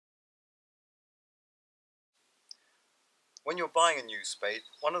when you're buying a new spade,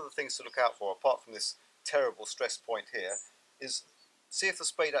 one of the things to look out for, apart from this terrible stress point here, is see if the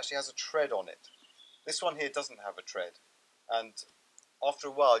spade actually has a tread on it. This one here doesn't have a tread, and after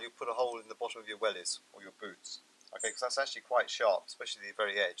a while you put a hole in the bottom of your wellies or your boots, okay, because that's actually quite sharp, especially the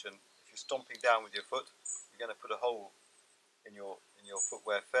very edge, and if you're stomping down with your foot, you're going to put a hole in your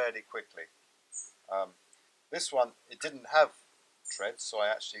footwear fairly quickly. This one, it didn't have treads, so I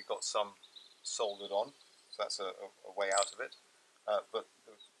actually got some soldered on, so that's a way out of it. But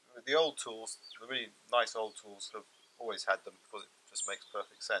the old tools, the really nice old tools, have always had them because it just makes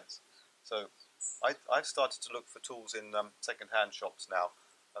perfect sense. So I've started to look for tools in second-hand shops now,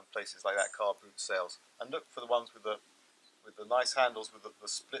 and places like that, car boot sales, and look for the ones with the nice handles with the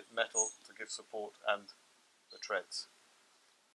split metal to give support and the treads.